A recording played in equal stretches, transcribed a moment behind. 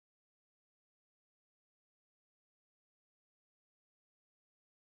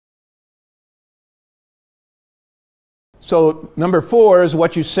So number 4 is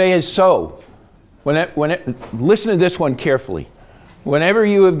what you say is so. Listen to this one carefully. Whenever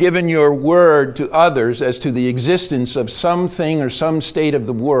you have given your word to others as to the existence of something or some state of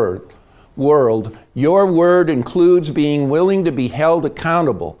the world, your word includes being willing to be held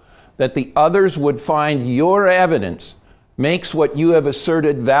accountable, that the others would find your evidence makes what you have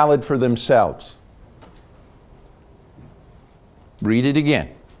asserted valid for themselves. Read it again.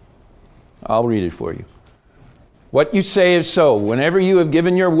 I'll read it for you. What you say is so. Whenever you have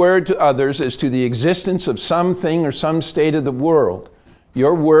given your word to others as to the existence of something or some state of the world,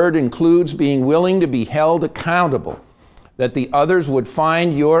 your word includes being willing to be held accountable, that the others would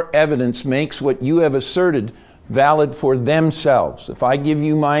find your evidence makes what you have asserted valid for themselves. If I give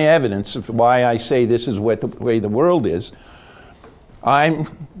you my evidence of why I say this is what the way the world is,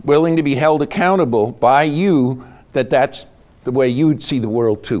 I'm willing to be held accountable by you that that's the way you would see the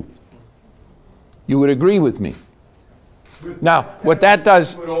world too. You would agree with me. Now, what that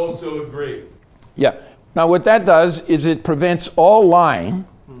does... would also agree. Yeah. Now, what that does is it prevents all lying,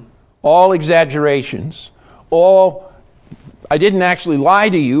 all exaggerations, all... I didn't actually lie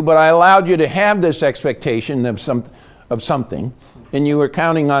to you, but I allowed you to have this expectation of something, and you were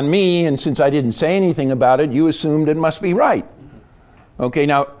counting on me, and since I didn't say anything about it, you assumed it must be right. Okay,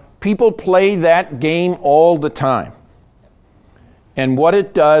 now, people play that game all the time. And what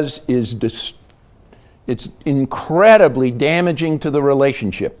it does is it's incredibly damaging to the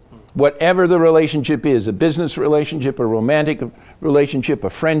relationship. Whatever the relationship is, a business relationship, a romantic relationship, a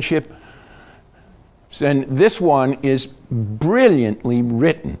friendship. And this one is brilliantly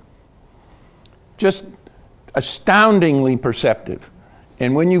written. Just astoundingly perceptive.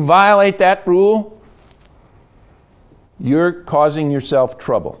 And when you violate that rule, you're causing yourself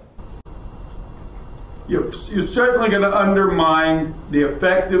trouble. You're certainly going to undermine the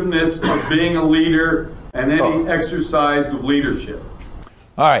effectiveness of being a leader and any exercise of leadership.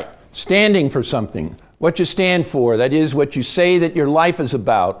 All right, standing for something. What you stand for, that is what you say that your life is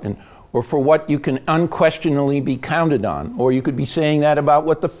about, or for what you can unquestionably be counted on. Or you could be saying that about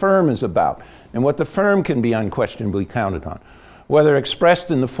what the firm is about, and what the firm can be unquestionably counted on. Whether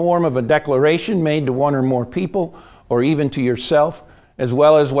expressed in the form of a declaration made to one or more people, or even to yourself, as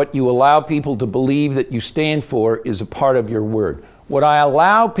well as what you allow people to believe that you stand for is a part of your word. What I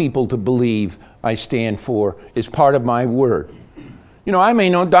allow people to believe I stand for is part of my word. You know, I may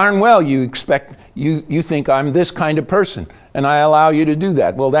know darn well you think I'm this kind of person, and I allow you to do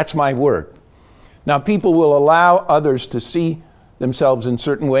that. Well, that's my word. Now, people will allow others to see themselves in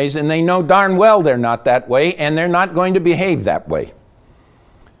certain ways, and they know darn well they're not that way, and they're not going to behave that way.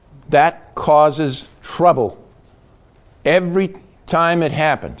 That causes trouble every time it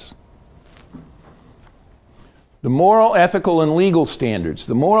happens. The moral, ethical, and legal standards.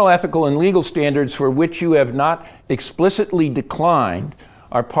 The moral, ethical, and legal standards for which you have not explicitly declined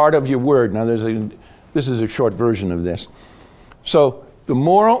are part of your word. Now, this is a short version of this. So, the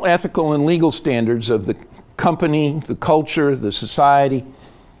moral, ethical, and legal standards of the company, the culture, the society,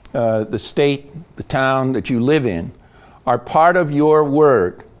 the state, the town that you live in are part of your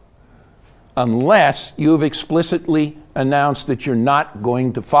word, unless you have explicitly announced that you're not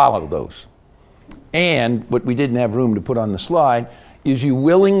going to follow those. And what we didn't have room to put on the slide is you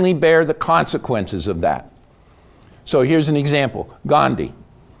willingly bear the consequences of that. So here's an example. Gandhi,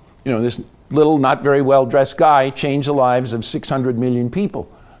 you know, this little, not very well-dressed guy changed the lives of 600 million people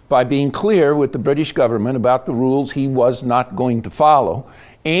by being clear with the British government about the rules he was not going to follow.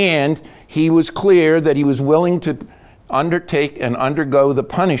 And he was clear that he was willing to undertake and undergo the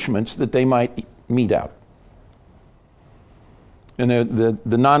punishments that they might mete out. And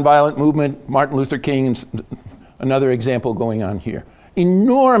the nonviolent movement, Martin Luther King, and another example going on here.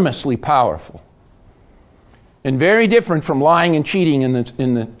 Enormously powerful. And very different from lying and cheating in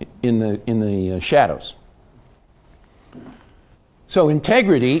the shadows. So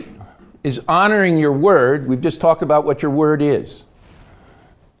integrity is honoring your word. We've just talked about what your word is.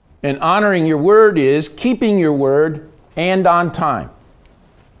 And honoring your word is keeping your word and on time.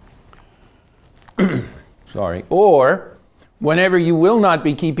 Sorry. Or whenever you will not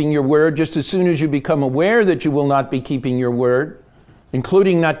be keeping your word, just as soon as you become aware that you will not be keeping your word,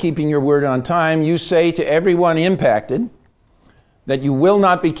 including not keeping your word on time, you say to everyone impacted that you will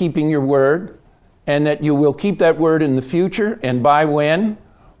not be keeping your word, and that you will keep that word in the future, and by when,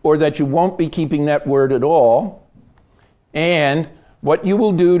 or that you won't be keeping that word at all, and what you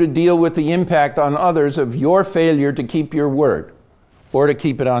will do to deal with the impact on others of your failure to keep your word, or to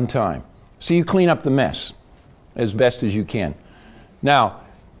keep it on time. So you clean up the mess as best as you can. Now,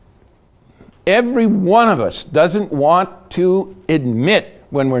 every one of us doesn't want to admit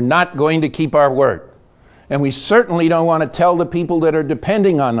when we're not going to keep our word. And we certainly don't want to tell the people that are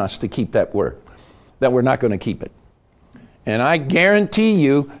depending on us to keep that word, that we're not going to keep it. And I guarantee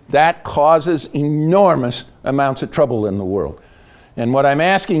you that causes enormous amounts of trouble in the world. And what I'm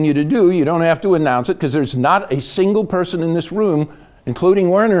asking you to do, you don't have to announce it, because there's not a single person in this room, including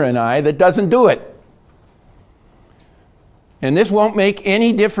Werner and I, that doesn't do it. And this won't make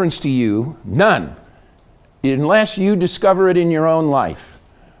any difference to you, none, unless you discover it in your own life.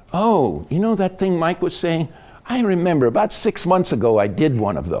 Oh, you know that thing Mike was saying? I remember about 6 months ago I did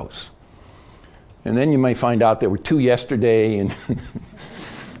one of those. And then you may find out there were 2 yesterday. And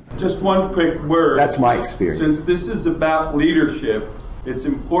just one quick word. That's my experience. Since this is about leadership, it's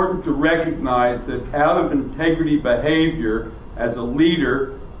important to recognize that out of integrity behavior as a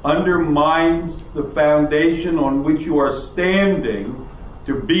leader undermines the foundation on which you are standing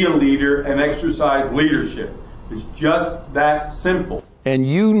to be a leader and exercise leadership. It's just that simple. And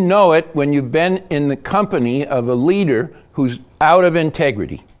you know it when you've been in the company of a leader who's out of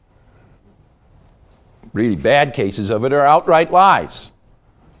integrity. Really bad cases of it are outright lies,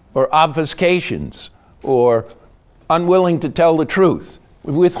 or obfuscations, or unwilling to tell the truth,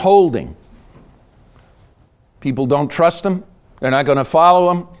 withholding. People don't trust them. They're not going to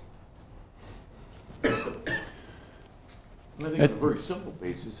follow them. I think on a very simple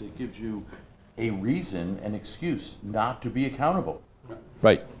basis, it gives you a reason, an excuse not to be accountable.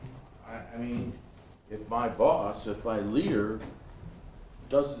 Right. I mean, if my boss, if my leader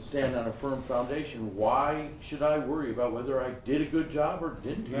doesn't stand on a firm foundation, why should I worry about whether I did a good job or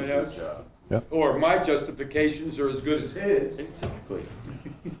didn't do a good job? Yep. Or my justifications are as good as his. Exactly.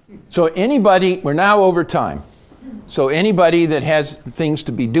 So anybody, we're now over time, so anybody that has things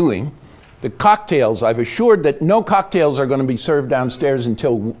to be doing, the cocktails, I've assured that no cocktails are going to be served downstairs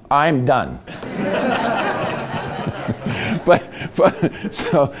until I'm done.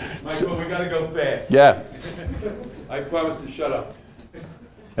 so Michael, we got to go fast. Yeah. I promise to shut up.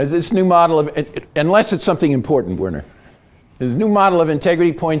 As this new model of, unless it's something important, Werner, this new model of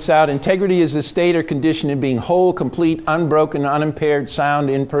integrity points out, integrity is the state or condition of being whole, complete, unbroken, unimpaired, sound,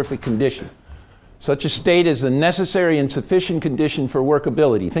 in perfect condition. Such a state is the necessary and sufficient condition for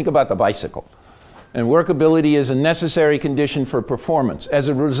workability. Think about the bicycle. And workability is a necessary condition for performance. As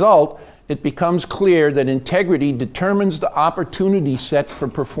a result, it becomes clear that integrity determines the opportunity set for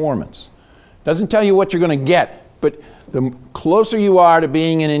performance. It doesn't tell you what you're going to get, but the closer you are to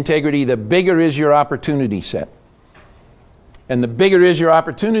being in integrity, the bigger is your opportunity set. And the bigger is your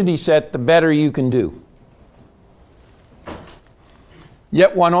opportunity set, the better you can do.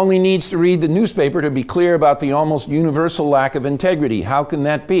 Yet one only needs to read the newspaper to be clear about the almost universal lack of integrity. How can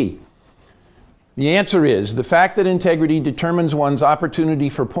that be? The answer is the fact that integrity determines one's opportunity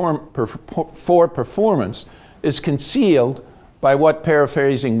for performance is concealed by what,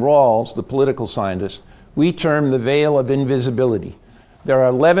 paraphrasing Rawls, the political scientist, we term the veil of invisibility. There are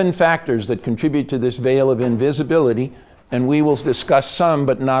 11 factors that contribute to this veil of invisibility, and we will discuss some,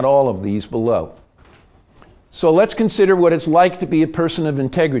 but not all of these below. So let's consider what it's like to be a person of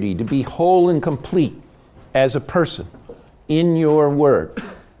integrity, to be whole and complete as a person in your word.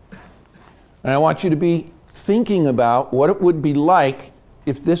 And I want you to be thinking about what it would be like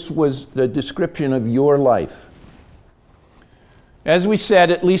if this was the description of your life. As we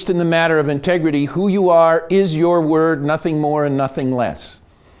said, at least in the matter of integrity, who you are is your word, nothing more and nothing less.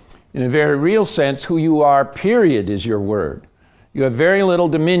 In a very real sense, who you are, period, is your word. You have very little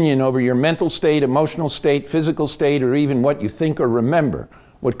dominion over your mental state, emotional state, physical state, or even what you think or remember,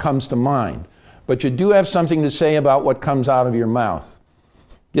 what comes to mind. But you do have something to say about what comes out of your mouth.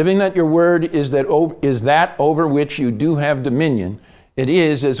 Given that your word is that over which you do have dominion, it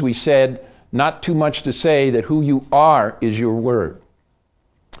is, as we said, not too much to say that who you are is your word.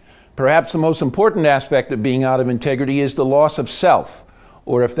 Perhaps the most important aspect of being out of integrity is the loss of self.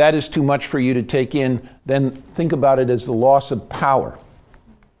 Or if that is too much for you to take in, then think about it as the loss of power.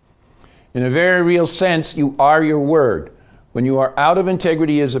 In a very real sense, you are your word. When you are out of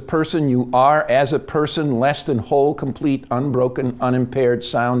integrity as a person, you are, as a person, less than whole, complete, unbroken, unimpaired,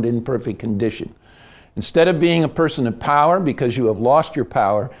 sound, in perfect condition. Instead of being a person of power because you have lost your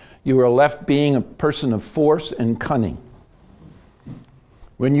power, you are left being a person of force and cunning.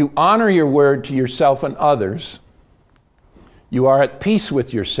 When you honor your word to yourself and others, you are at peace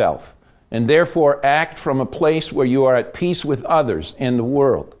with yourself, and therefore act from a place where you are at peace with others and the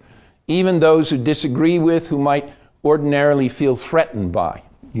world, even those who disagree with, who might ordinarily feel threatened by.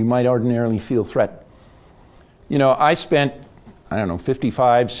 You might ordinarily feel threatened. You know, I spent,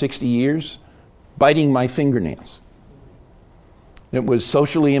 55, 60 years biting my fingernails. It was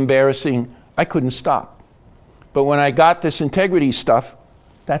socially embarrassing. I couldn't stop. But when I got this integrity stuff,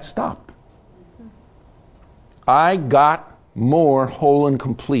 that stopped. I got more whole and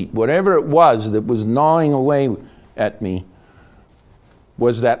complete. Whatever it was that was gnawing away at me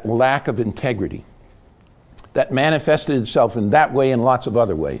was that lack of integrity that manifested itself in that way and lots of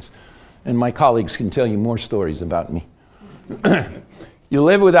other ways. And my colleagues can tell you more stories about me. You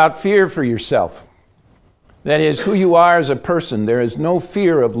live without fear for yourself. That is, who you are as a person. There is no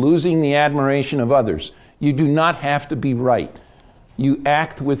fear of losing the admiration of others. You do not have to be right. You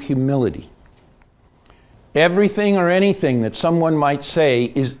act with humility. Everything or anything that someone might say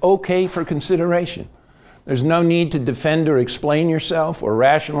is okay for consideration. There's no need to defend or explain yourself or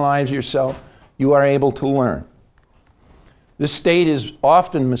rationalize yourself. You are able to learn. This state is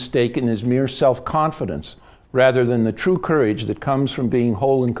often mistaken as mere self-confidence rather than the true courage that comes from being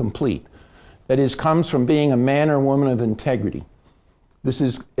whole and complete. That is, comes from being a man or woman of integrity. This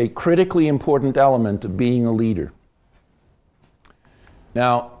is a critically important element of being a leader.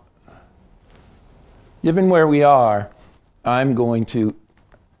 Now, given where we are, I'm going to...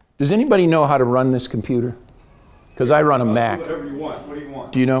 Does anybody know how to run this computer? Because I run a Mac. Whatever you want. What do you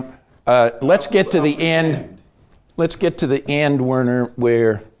want? Do you know? Let's get to the end. Let's get to the end, Werner,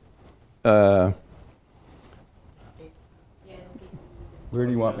 where... Where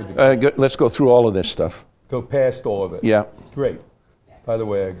do you want me to go? Let's go through all of this stuff. Go past all of it? Yeah. Great. By the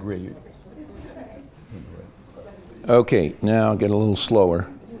way, I agree. Okay, now I'll get a little slower.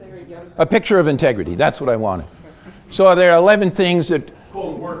 A picture of integrity, that's what I wanted. So there are 11 things that...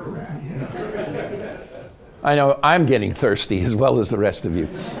 I know I'm getting thirsty as well as the rest of you.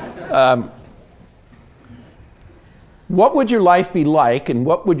 What would your life be like and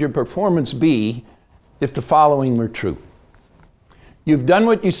what would your performance be if the following were true? You've done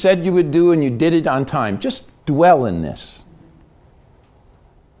what you said you would do and you did it on time. Just dwell in this.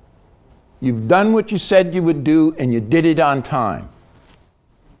 You've done what you said you would do and you did it on time.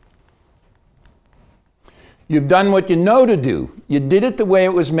 You've done what you know to do. You did it the way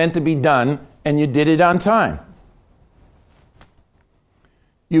it was meant to be done and you did it on time.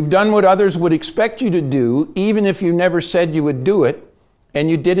 You've done what others would expect you to do even if you never said you would do it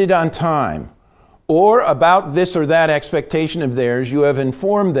and you did it on time. Or about this or that expectation of theirs, you have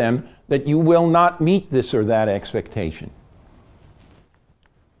informed them that you will not meet this or that expectation.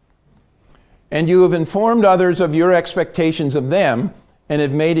 And you have informed others of your expectations of them and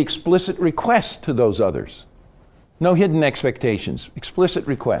have made explicit requests to those others. No hidden expectations, explicit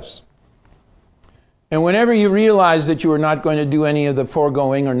requests. And whenever you realize that you are not going to do any of the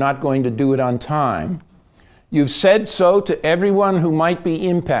foregoing or not going to do it on time, you've said so to everyone who might be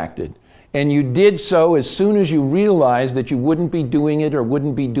impacted. And you did so as soon as you realized that you wouldn't be doing it or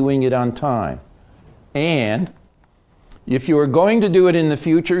wouldn't be doing it on time. And if you are going to do it in the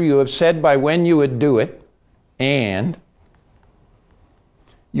future, you have said by when you would do it. And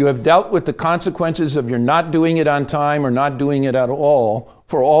you have dealt with the consequences of your not doing it on time or not doing it at all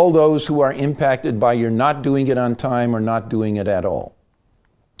for all those who are impacted by your not doing it on time or not doing it at all.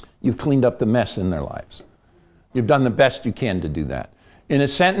 You've cleaned up the mess in their lives. You've done the best you can to do that. In a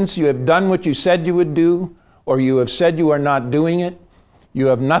sentence, you have done what you said you would do, or you have said you are not doing it. You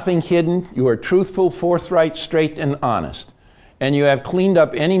have nothing hidden. You are truthful, forthright, straight, and honest. And you have cleaned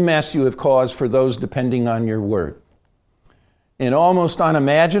up any mess you have caused for those depending on your word. And almost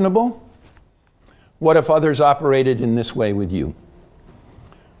unimaginable, what if others operated in this way with you?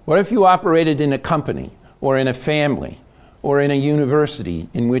 What if you operated in a company, or in a family, or in a university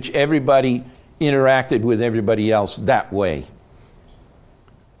in which everybody interacted with everybody else that way?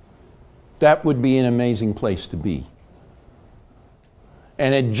 That would be an amazing place to be.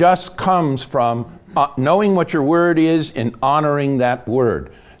 And it just comes from knowing what your word is and honoring that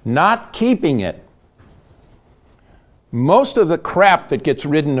word, not keeping it. Most of the crap that gets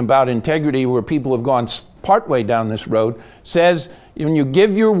written about integrity, where people have gone partway down this road, says when you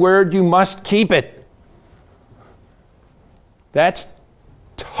give your word, you must keep it. That's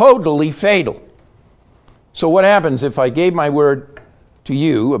totally fatal. So what happens if I gave my word to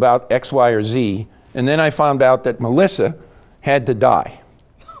you about X, Y, or Z, and then I found out that Melissa had to die?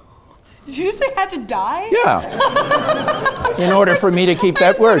 Did you say had to die? Yeah. In order for me to keep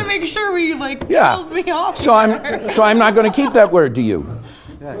that word. I just want to make sure we killed me off. So I'm not going to keep that word to you.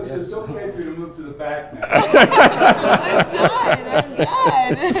 It's okay for you to move to the back now. I'm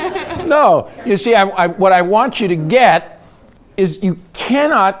dead. No, you see, what I want you to get is you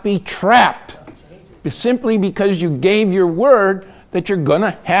cannot be trapped simply because you gave your word that you're going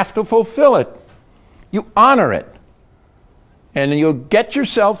to have to fulfill it. You honor it. And you'll get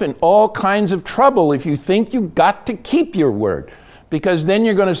yourself in all kinds of trouble if you think you've got to keep your word. Because then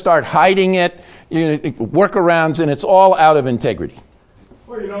you're going to start hiding it, workarounds, and it's all out of integrity.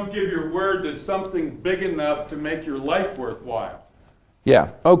 Well, you don't give your word that something big enough to make your life worthwhile.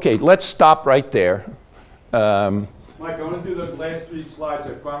 Yeah, okay, let's stop right there. Mike, I want to do those last 3 slides. I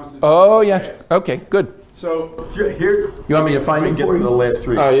promised to do Oh, them yeah, fast. okay, good. So here, You want me to find it it for for you? you? The last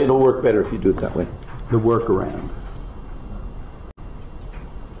 3. It'll work better if you do it that way. The workaround.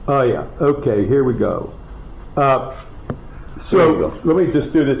 Oh yeah. Okay. Here we go. So let me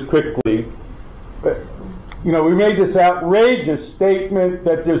just do this quickly. You know, we made this outrageous statement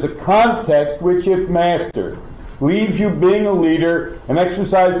that there's a context which, if mastered, leaves you being a leader and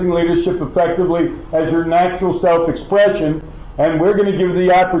exercising leadership effectively as your natural self-expression, and we're going to give you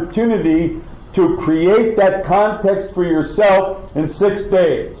the opportunity to create that context for yourself in 6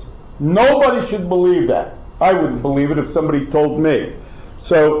 days. Nobody should believe that. I wouldn't believe it if somebody told me.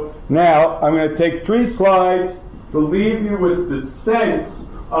 So now I'm going to take 3 slides to leave you with the sense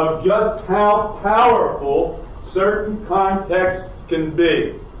of just how powerful certain contexts can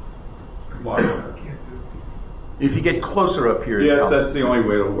be. If you get closer up here. Yes, that's the only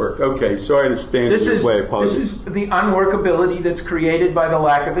way it'll work. Okay, sorry to stand in your way. Apologies. This is the unworkability that's created by the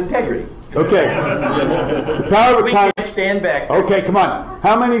lack of integrity. Okay. The power of We con- can't stand back. Okay, come on.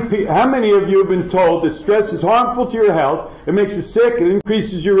 How many of you have been told that stress is harmful to your health? It makes you sick. It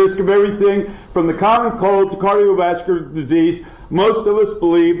increases your risk of everything from the common cold to cardiovascular disease. Most of us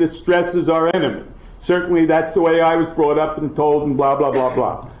believe that stress is our enemy. Certainly, that's the way I was brought up and told, and blah blah blah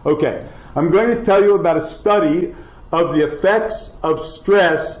blah. Okay, I'm going to tell you about a study of the effects of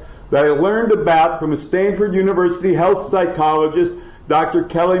stress that I learned about from a Stanford University health psychologist, Dr.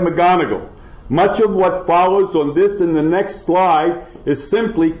 Kelly McGonigal. Much of what follows on this and the next slide is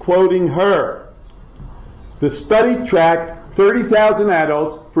simply quoting her. The study tracked 30,000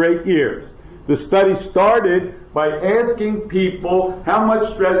 adults for 8 years. The study started by asking people, how much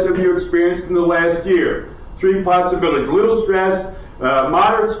stress have you experienced in the last year? 3 possibilities: little stress,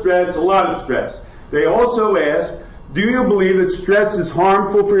 moderate stress, a lot of stress. They also asked, do you believe that stress is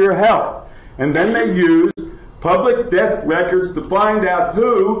harmful for your health? And then they used public death records to find out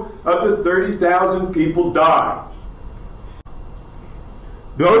who of the 30,000 people died.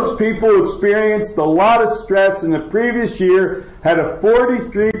 Those people who experienced a lot of stress in the previous year had a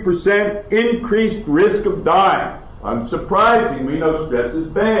 43% increased risk of dying. Unsurprising, we know stress is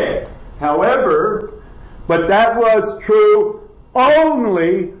bad. However, but that was true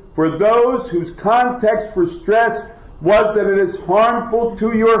only for those whose context for stress was that it is harmful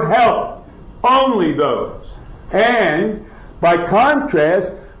to your health. Only those. And, by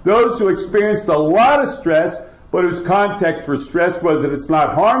contrast, those who experienced a lot of stress, but whose context for stress was that it's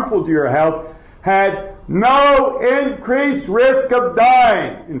not harmful to your health, had no increased risk of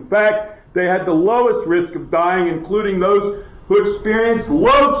dying. In fact, they had the lowest risk of dying, including those who experienced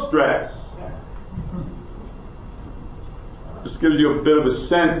low stress. This gives you a bit of a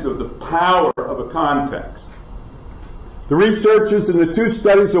sense of the power of a context. The researchers in the 2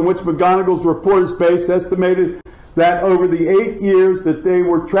 studies on which McGonigal's report is based estimated that over the 8 years that they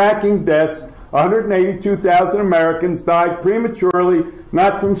were tracking deaths, 182,000 Americans died prematurely,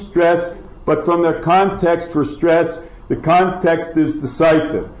 not from stress, but from their context for stress. The context is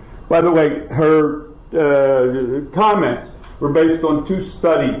decisive. By the way, her comments were based on 2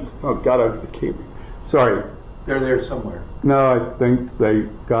 studies. Oh, God, I can't. Sorry. They're there somewhere. No, I think they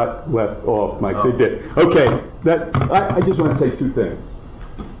got left off, Mike. They did. Okay, I just want to say 2 things.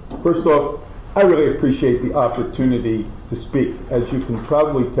 First off, I really appreciate the opportunity to speak. As you can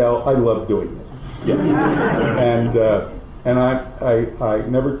probably tell, I love doing this. Yeah. And I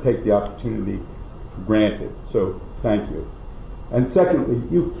never take the opportunity for granted. So thank you. And secondly,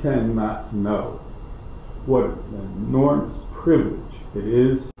 you cannot know what an enormous privilege it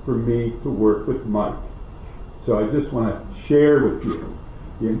is for me to work with Mike. So I just want to share with you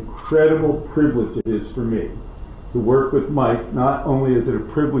the incredible privilege it is for me to work with Mike. Not only is it a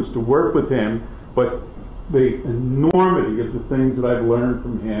privilege to work with him, but the enormity of the things that I've learned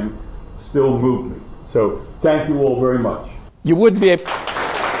from him still move me. So thank you all very much. You would be able...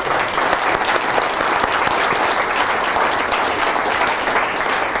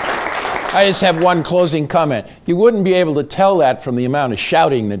 I just have one closing comment. You wouldn't be able to tell that from the amount of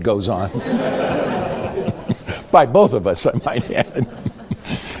shouting that goes on. By both of us, I might add.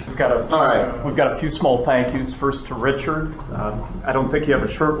 We've got a few small thank yous. First to Richard. I don't think you have a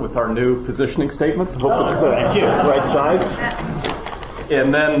shirt with our new positioning statement. Hope it's the right size.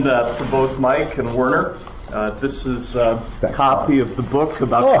 And then for both Mike and Werner, this is a copy of the book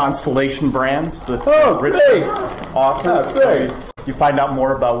about Constellation Brands that Richard authored. So you find out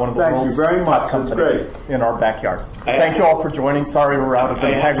more about one of the world's top companies in our backyard. Thank you all for joining. Sorry we're out of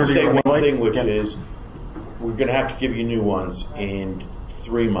integrity. I have to say one thing, which is we're going to have to give you new ones in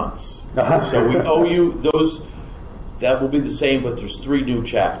 3 months. So we owe you those. That will be the same, but there's 3 new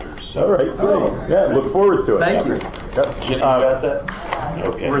chapters. So. All right, great. Yeah, look forward to it. Thank you. Jenny, you got that?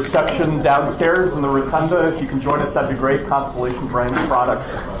 Okay. Reception downstairs in the rotunda. If you can join us, that'd be great. Constellation Brands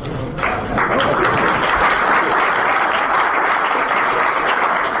products.